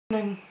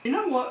You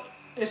know what?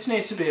 This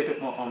needs to be a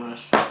bit more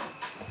ominous.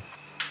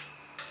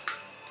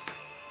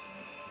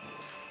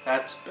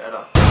 That's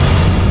better.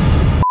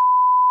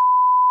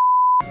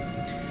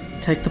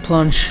 Take the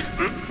plunge.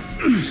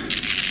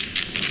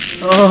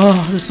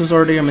 Oh, this was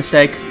already a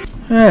mistake.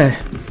 Hey,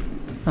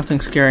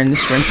 nothing scary in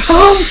this room.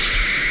 Oh!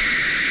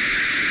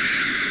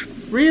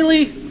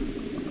 Really?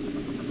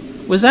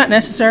 Was that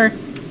necessary?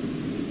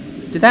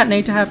 Did that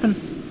need to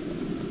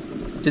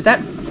happen? Did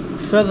that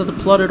further the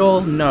plot at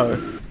all?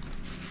 No.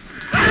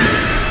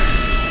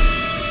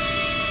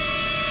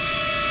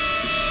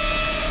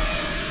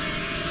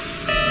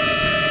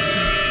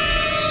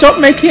 Stop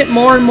making it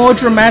more and more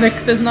dramatic.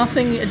 There's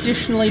nothing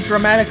additionally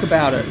dramatic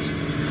about it.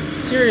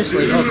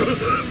 Seriously.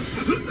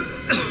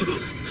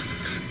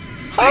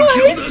 Hi!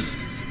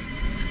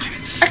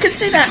 I can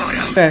see that!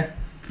 Okay.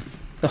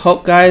 The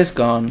Hulk guy is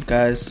gone,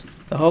 guys.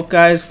 The Hulk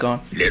guy is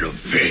gone. Little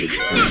pig.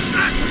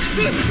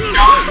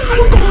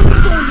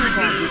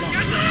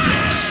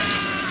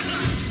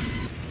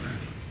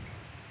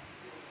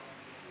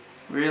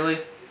 Really?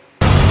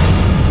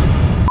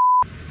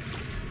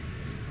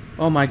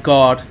 Oh my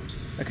god.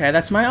 Okay,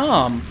 that's my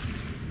arm.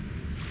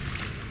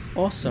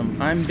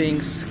 Awesome. I'm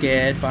being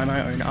scared by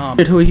my own arm.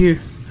 Who are you?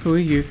 Who are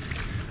you?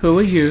 Who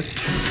are you?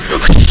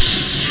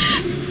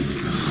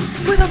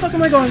 Where the fuck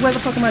am I going? Where the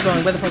fuck am I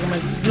going? Where the fuck am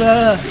I?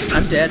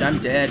 I'm dead. I'm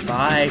dead.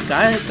 Bye,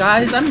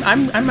 guys. I'm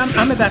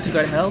about to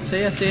go to hell.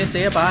 See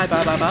ya. Bye.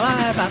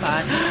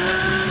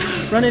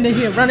 Run into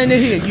here. Run into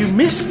here. You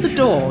missed the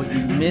door. You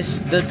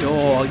missed the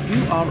door.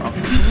 You are a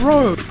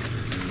pro.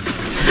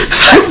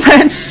 I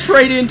ran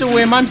straight into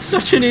him. I'm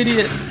such an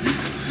idiot.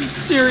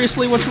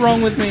 Seriously, what's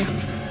wrong with me?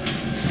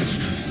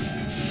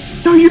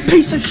 No, you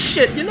piece of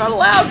shit! You're not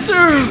allowed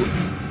to!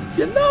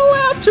 You're not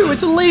allowed to!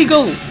 It's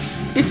illegal!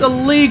 It's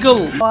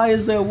illegal! Why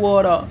is there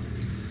water?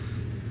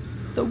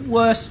 The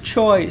worst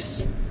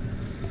choice.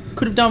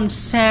 Could have done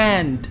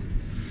sand.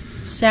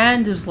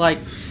 Sand is like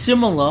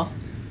similar,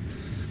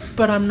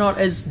 but I'm not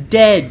as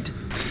dead.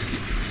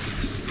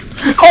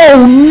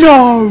 Oh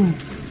no!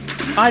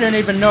 I don't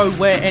even know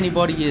where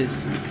anybody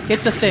is.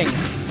 Hit the thing.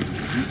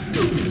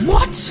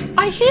 What?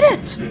 I hit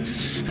it!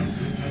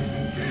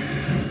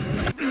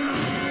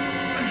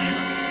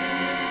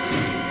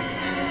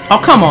 Oh,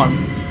 come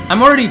on.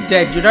 I'm already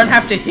dead. You don't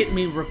have to hit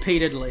me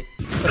repeatedly.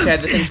 Okay,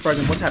 the thing's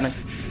broken. What's happening?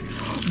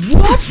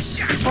 What?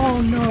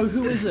 Oh no,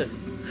 who is it?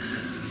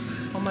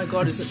 Oh my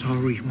god, is it?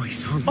 Sorry, my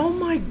son. Oh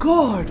my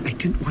god! I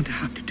didn't want to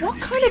have to do What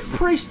this kind of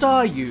priest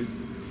are you?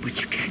 But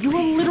you can't. You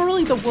are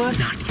literally the worst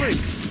Not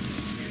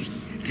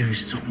priest. There's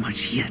so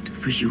much yet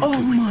for you Oh to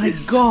my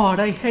witness. god,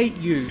 I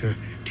hate you. You're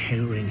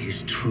tearing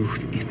his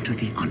truth into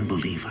the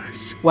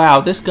unbelievers.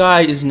 Wow, this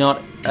guy is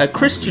not a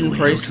Christian Out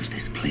priest. of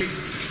this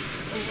place.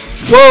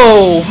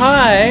 Whoa,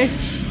 hi.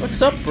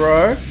 What's up,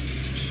 bro?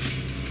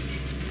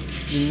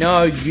 You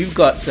know, you've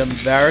got some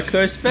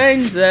varicose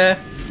veins there.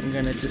 I'm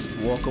gonna just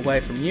walk away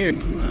from you.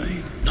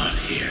 Not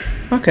here.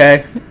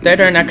 Okay, they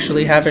don't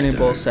actually have any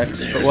ball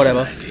sex, but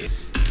whatever.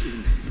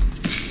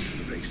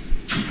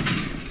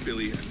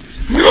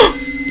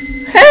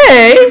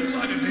 Hey!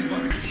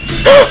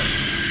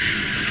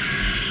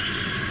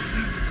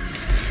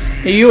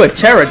 Are you a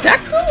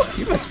pterodactyl?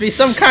 You must be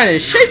some kind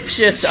of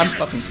shapeshifter. I'm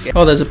fucking scared.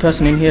 Oh, there's a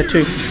person in here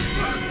too.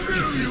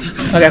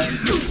 Okay.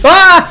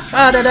 Ah!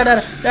 Ah! Da.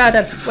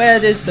 Where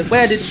did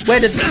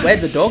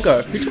the door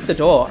go? Who took the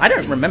door? I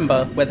don't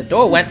remember where the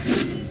door went.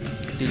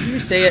 Did you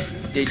see it?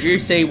 Did you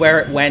see where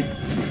it went?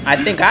 I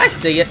think I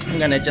see it. I'm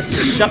gonna just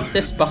shut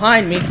this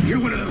behind me. You're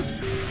one of those.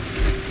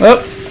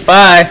 Oh,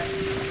 bye.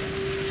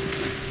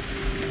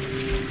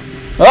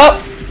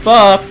 Oh,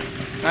 fuck.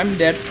 I'm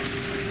dead.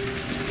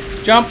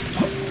 Jump.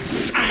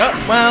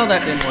 Oh, well,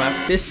 that didn't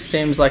work. This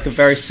seems like a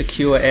very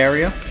secure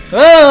area.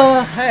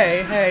 Oh,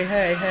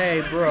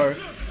 hey, bro.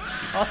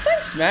 Oh,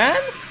 thanks, man.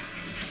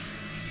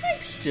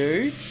 Thanks,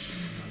 dude.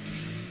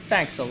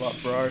 Thanks a lot,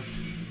 bro.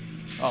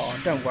 Oh,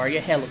 don't worry,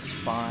 your hair looks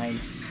fine.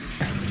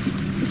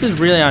 This is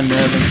really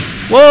unnerving.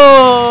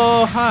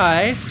 Whoa,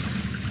 hi.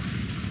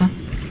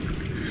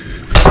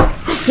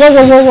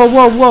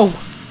 Whoa.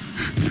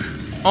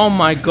 Oh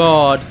my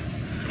god.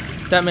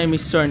 That made me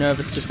so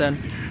nervous just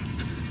then.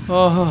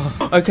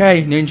 Oh,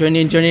 okay, ninja.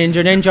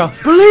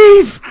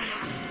 Believe!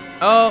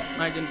 Oh,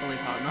 I didn't believe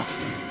hard enough.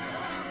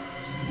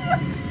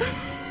 What?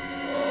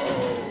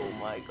 Oh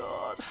my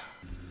god.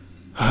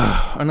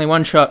 Only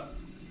one shot.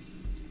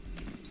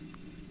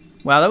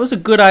 Wow, that was a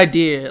good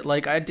idea.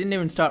 Like, I didn't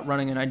even start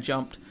running and I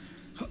jumped.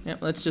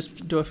 Yep, let's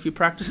just do a few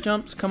practice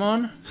jumps. Come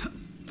on.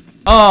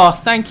 Oh,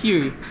 thank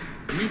you.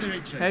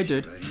 Hey,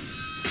 dude.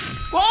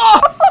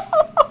 Whoa!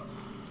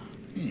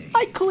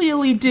 I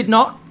clearly did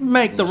not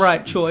make the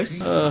right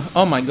choice.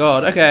 Oh my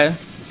god, okay.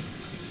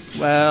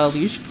 Well,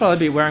 you should probably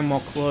be wearing more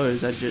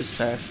clothes, I'd just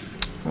say.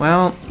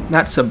 Well,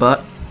 that's a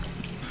butt.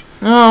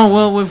 Oh,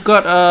 well, we've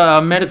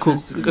got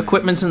medical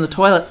equipment in the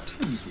toilet.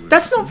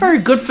 That's not very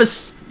good for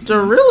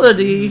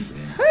sterility.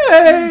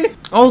 Hey!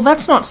 Oh,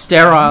 that's not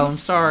sterile, I'm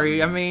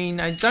sorry. I mean,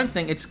 I don't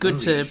think it's good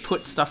to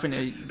put stuff in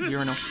a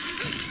urinal.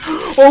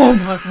 Oh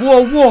my,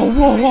 whoa, whoa,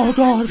 whoa, whoa,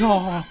 God,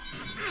 God.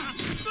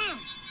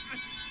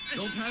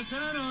 Don't pass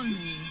that on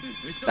me.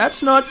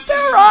 That's not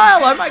sterile,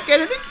 I might get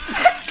an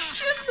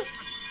infection.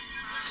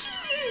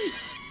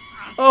 Jeez.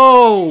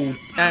 Oh,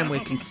 and we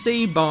can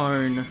see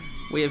bone.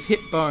 We have hit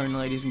bone,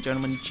 ladies and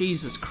gentlemen.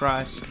 Jesus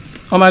Christ.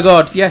 Oh my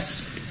God,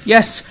 yes,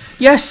 yes,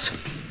 yes.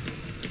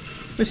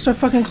 We're so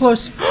fucking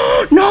close.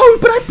 No,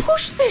 but I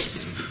pushed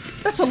this.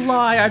 That's a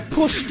lie, I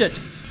pushed it.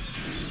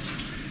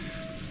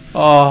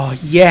 Oh,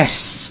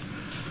 yes.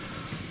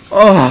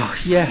 Oh,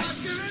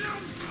 yes.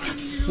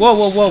 Whoa,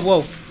 whoa, whoa,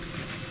 whoa.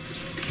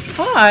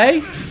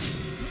 Hi.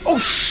 Oh,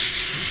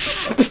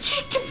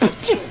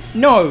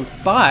 no,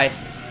 bye.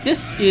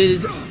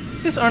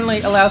 This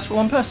only allows for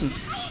one person.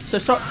 So,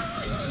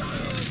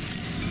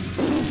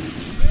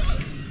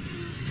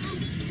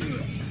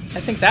 I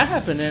think that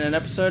happened in an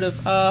episode of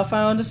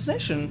Final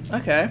Destination.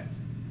 Okay.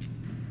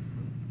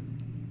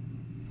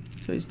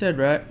 So he's dead,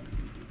 right?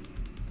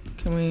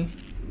 Can we...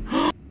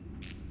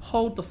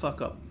 Hold the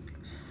fuck up.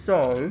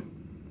 So,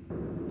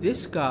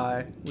 this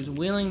guy was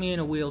wheeling me in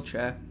a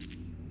wheelchair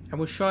and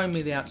was showing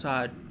me the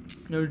outside.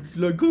 And I was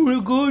like, you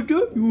wanna go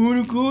there? You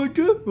wanna go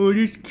there? Oh,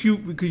 that's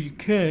cute because you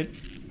can't.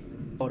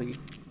 Body.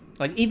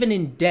 Like, even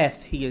in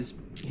death, he is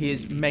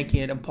making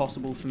it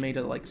impossible for me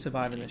to, like,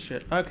 survive in this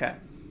shit. Okay.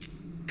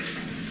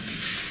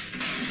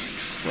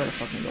 Where the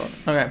fucking God?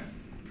 Okay.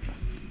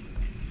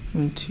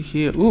 Into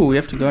here. Ooh, we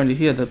have to go into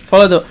here.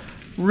 Follow the...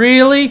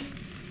 Really?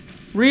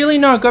 Really?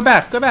 No, go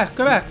back. Go back.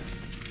 Go back.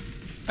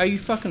 Are you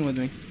fucking with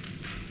me?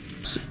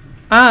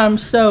 I'm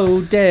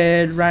so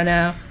dead right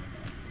now.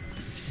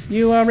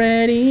 You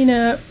already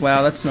know.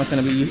 Wow, that's not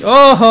gonna be you.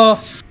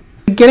 Oh!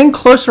 Getting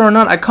closer or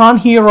not, I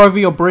can't hear over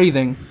your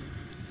breathing.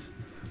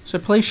 So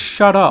please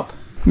shut up.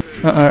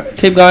 Uh-oh.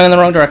 Keep going in the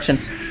wrong direction.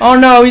 Oh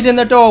no, he's in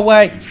the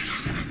doorway.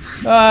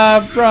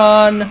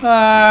 Run.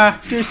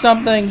 Do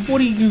something. What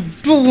are you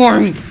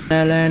doing?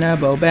 Banana,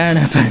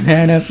 banana,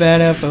 banana,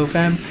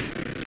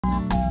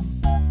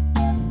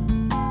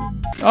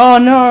 oh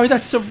no,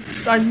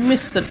 I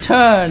missed the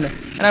turn.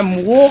 And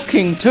I'm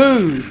walking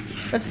too.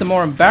 That's the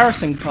more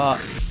embarrassing part.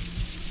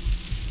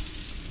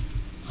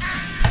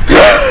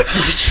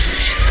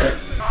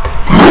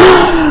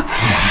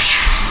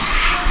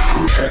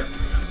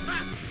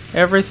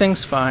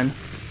 Everything's fine.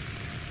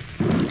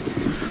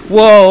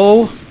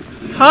 Whoa.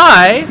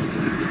 Hi.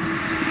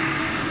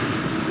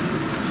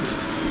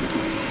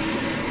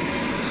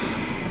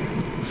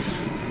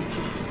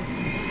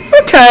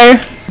 Okay.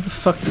 Where the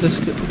fuck did this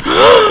go?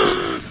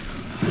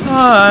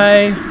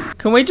 Hi.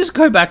 Can we just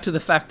go back to the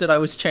fact that I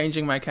was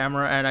changing my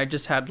camera and I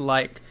just had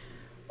like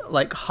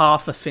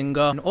half a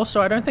finger? And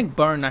also, I don't think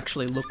bone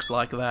actually looks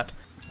like that.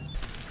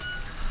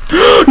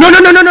 No, no,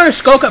 no, no, no!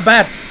 Skull cut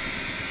bad!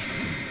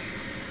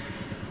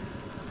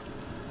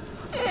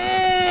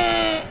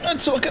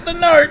 Let's look at the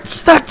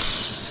notes!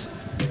 That's...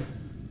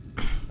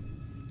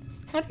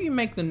 How do you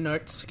make the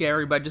notes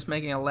scary by just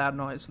making a loud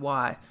noise?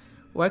 Why?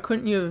 Why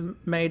couldn't you have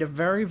made a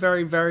very,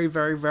 very, very,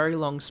 very, very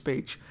long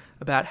speech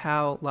about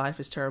how life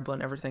is terrible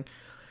and everything,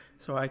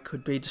 so I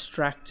could be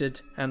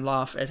distracted and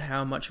laugh at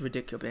how much of a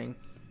dick you're being?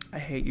 I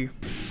hate you.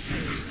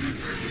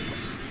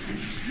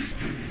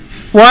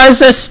 Why is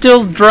there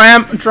still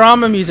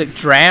drama music?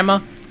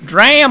 Drama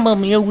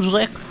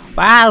music?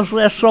 Why is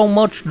there so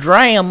much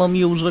drama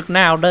music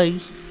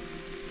nowadays?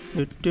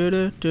 I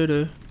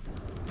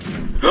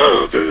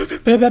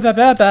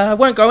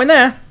won't go in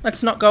there.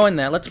 Let's not go in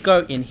there. Let's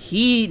go in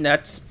here.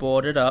 Let's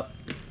board it up.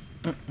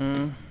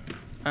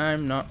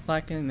 I'm not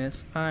liking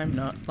this. I'm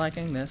not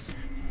liking this.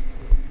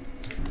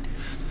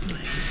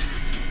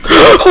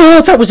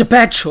 Oh, that was a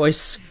bad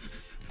choice.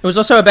 It was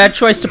also a bad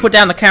choice to put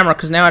down the camera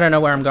because now I don't know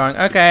where I'm going.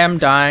 Okay, I'm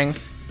dying.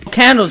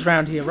 Candles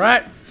around here,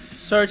 right?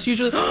 So it's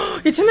usually...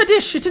 it's in the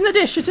dish! It's in the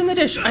dish! It's in the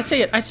dish! I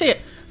see it! I see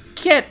it!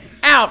 Get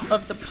out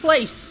of the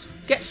place!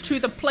 Get to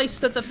the place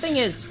that the thing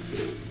is!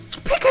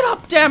 Pick it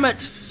up, damn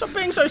it! Stop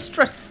being so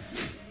stressed!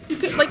 You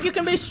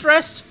can be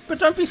stressed, but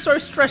don't be so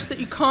stressed that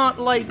you can't,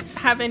 like,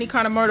 have any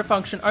kind of motor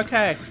function.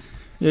 Okay.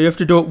 Yeah, you have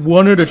to do it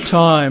one at a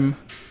time.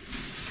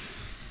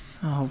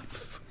 Oh,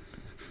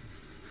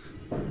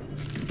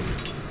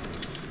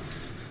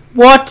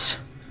 what?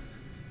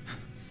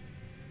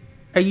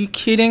 Are you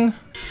kidding?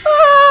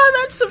 Ah,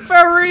 that's a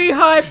very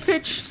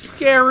high-pitched,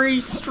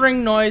 scary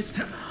string noise.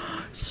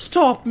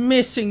 Stop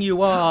missing,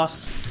 you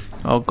ass.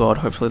 Oh god,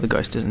 hopefully the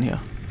ghost isn't here.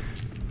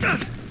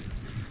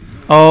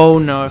 Oh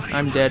no,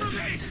 I'm dead.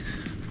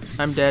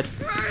 I'm dead.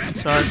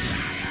 Sorry.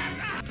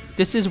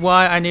 This is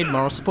why I need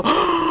moral support.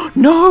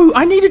 No,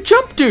 I need a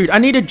jump, dude. I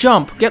need a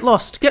jump. Get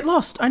lost. Get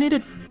lost. I need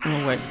a...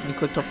 Oh wait, he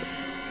clicked off.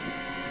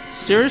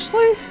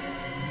 Seriously?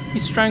 He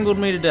strangled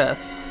me to death.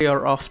 We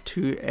are off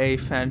to a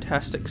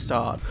fantastic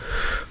start.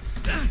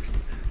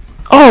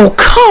 Oh,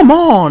 come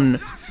on!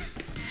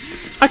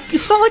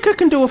 It's not like I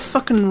can do a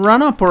fucking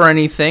run-up or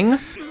anything.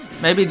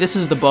 Maybe this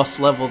is the boss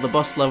level. The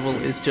boss level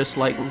is just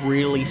like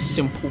really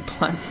simple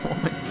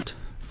platforming.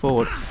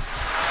 Forward.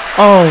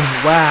 Oh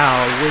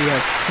wow,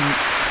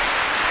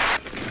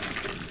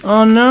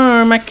 oh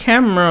no, my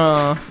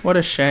camera. What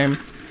a shame.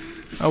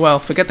 Oh well,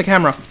 forget the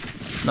camera.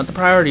 Not the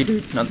priority,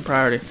 dude. Not the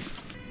priority.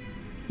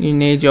 You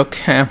need your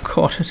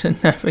camcorder to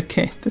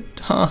navigate the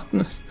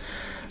darkness.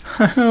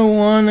 I don't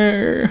want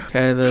to.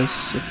 Okay, there's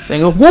a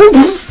thing. Whoa!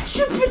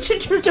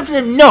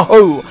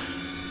 No!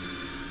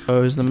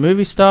 Oh, is the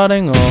movie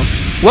starting or?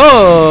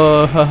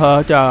 Whoa!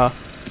 Haha!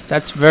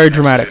 That's very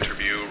dramatic.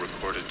 Interview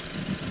recorded.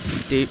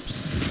 Deep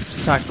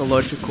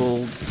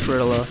psychological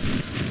thriller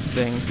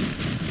thing.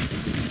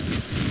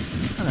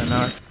 I don't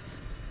know.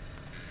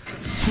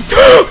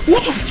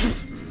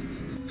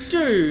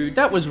 Dude,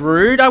 that was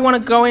rude. I want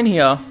to go in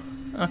here.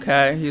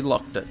 Okay, he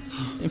locked it.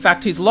 In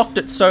fact, he's locked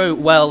it so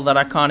well that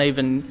I can't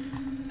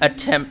even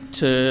attempt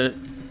to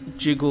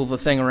jiggle the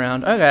thing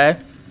around. Okay.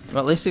 Well,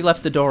 at least he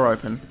left the door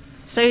open.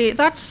 See,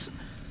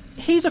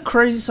 he's a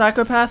crazy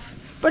psychopath,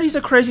 but he's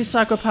a crazy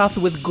psychopath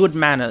with good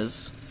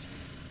manners.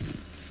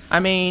 I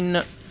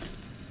mean,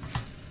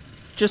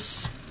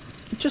 just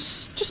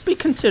be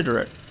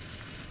considerate.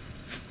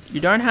 You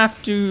don't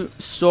have to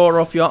saw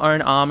off your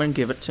own arm and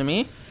give it to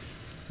me.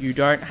 You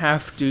don't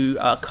have to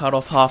cut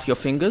off half your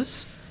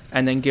fingers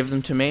and then give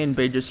them to me and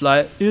be just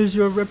like, here's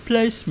your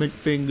replacement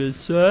fingers,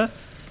 sir.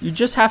 You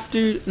just have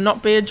to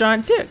not be a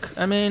giant dick.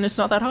 I mean, it's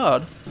not that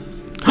hard.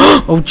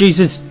 Oh,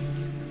 Jesus.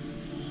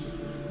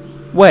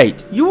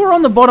 Wait, you were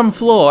on the bottom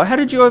floor. How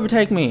did you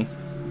overtake me?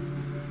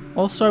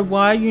 Also,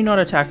 why are you not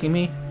attacking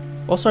me?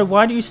 Also,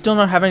 why do you still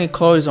not have any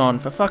clothes on?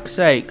 For fuck's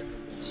sake.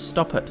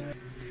 Stop it.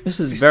 This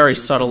is very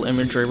subtle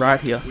imagery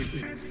right here.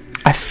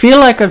 I feel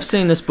like I've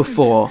seen this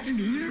before.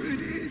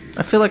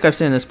 I feel like I've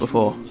seen this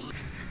before.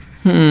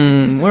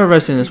 Where have I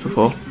seen this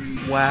before?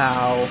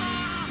 Wow.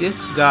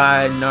 This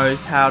guy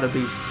knows how to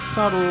be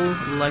subtle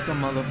like a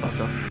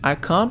motherfucker. I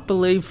can't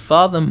believe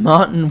Father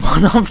Martin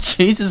one-upped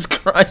Jesus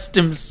Christ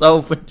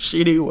himself in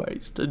shitty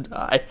ways to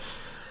die.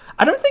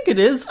 I don't think it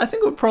is. I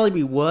think it would probably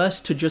be worse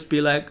to just be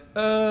like,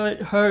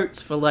 it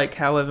hurts for like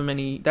however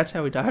many... That's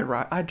how he died,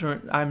 right?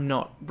 I'm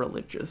not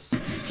religious.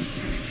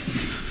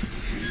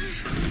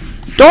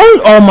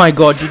 Don't! Oh my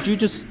god, did you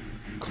just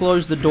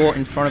close the door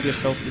in front of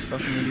yourself, you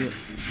fucking idiot?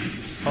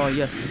 Oh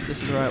yes,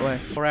 this is the right way.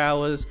 4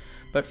 hours,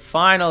 but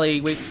finally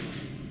we...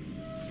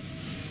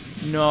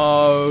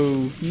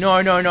 No.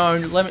 No.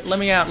 Let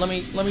me out. Let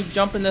me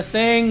jump in the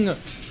thing.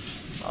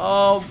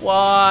 Oh,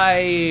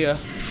 why?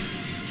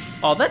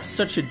 Oh, that's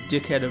such a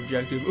dickhead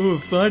objective. Oh,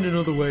 find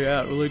another way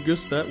out. Well, I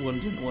guess that one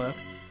didn't work.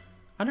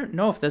 I don't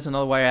know if there's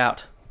another way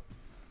out.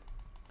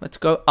 Let's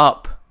go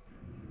up.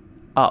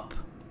 Up.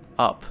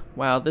 Up.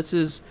 Wow, this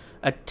is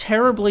a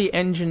terribly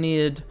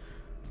engineered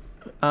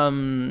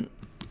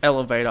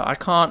elevator. I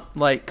can't,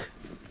 like...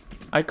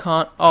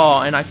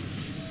 Oh, and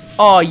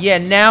oh, yeah,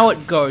 now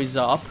it goes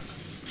up.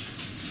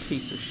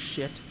 Piece of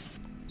shit.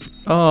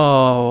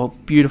 Oh,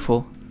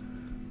 beautiful.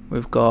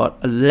 We've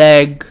got a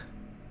leg.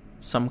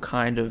 Some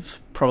kind of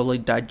probably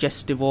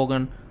digestive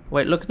organ.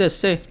 Wait, look at this.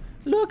 See?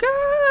 Look,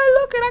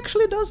 look, it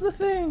actually does the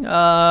thing.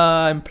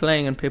 I'm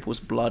playing in people's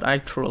blood. I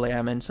truly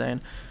am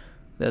insane.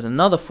 There's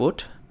another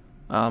foot.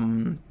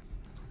 Those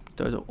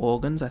are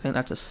organs. I think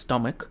that's a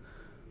stomach.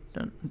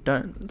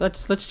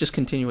 Let's just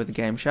continue with the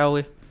game, shall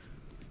we?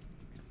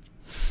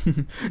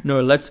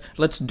 No, let's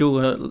do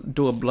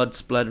a blood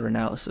splatter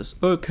analysis.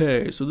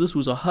 Okay, so this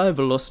was a high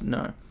velocity.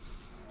 No,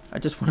 I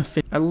just want to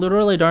finish. I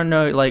literally don't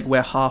know like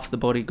where half the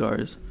body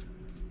goes,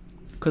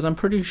 because I'm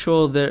pretty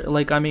sure that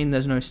like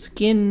there's no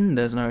skin,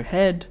 there's no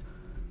head.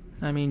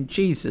 I mean,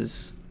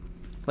 Jesus,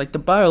 like the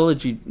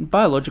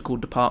biological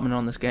department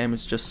on this game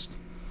is just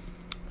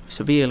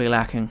severely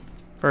lacking.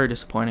 Very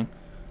disappointing.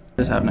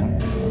 What is happening?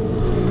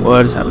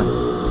 What is happening?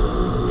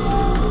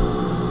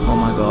 Oh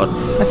my god.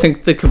 I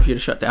think the computer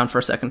shut down for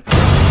a second.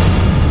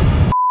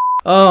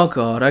 Oh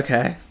god,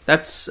 okay.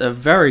 That's a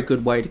very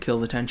good way to kill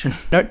the tension.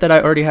 Note that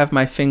I already have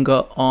my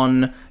finger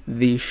on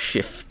the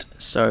shift.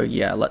 So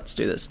yeah, let's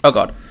do this. Oh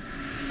god.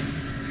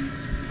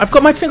 I've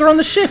got my finger on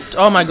the shift!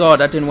 Oh my god,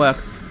 that didn't work.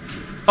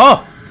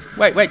 Oh!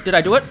 Wait, did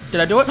I do it?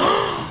 Did I do it?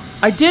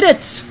 I did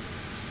it!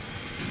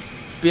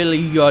 Billy,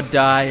 you're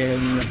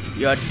dying.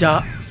 You're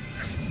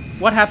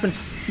What happened?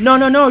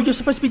 No, you're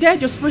supposed to be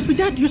dead. You're supposed to be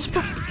dead. You're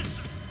supposed...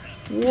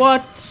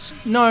 What?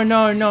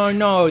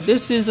 No.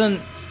 This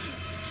isn't...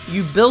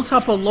 You built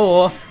up a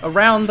lore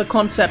around the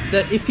concept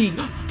that if he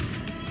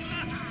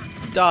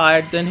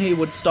died, then he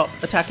would stop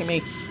attacking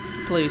me.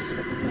 Please.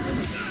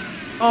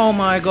 Oh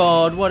my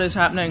god, what is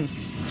happening?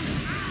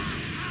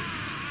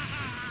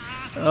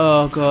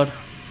 Oh god.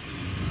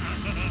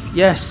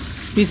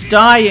 Yes, he's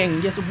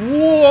dying. Yes.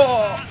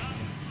 Whoa!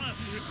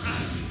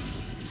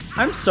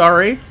 I'm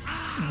sorry.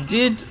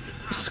 Did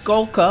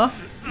Skulker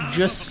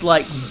just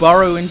like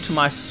burrow into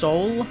my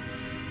soul?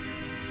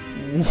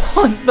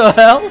 What the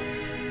hell?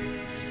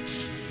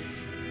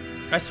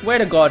 I swear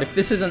to god, if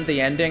this isn't the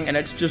ending and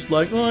it's just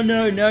like, oh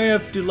no, now you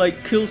have to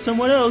like kill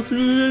someone else,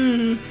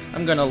 I'm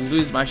gonna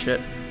lose my shit.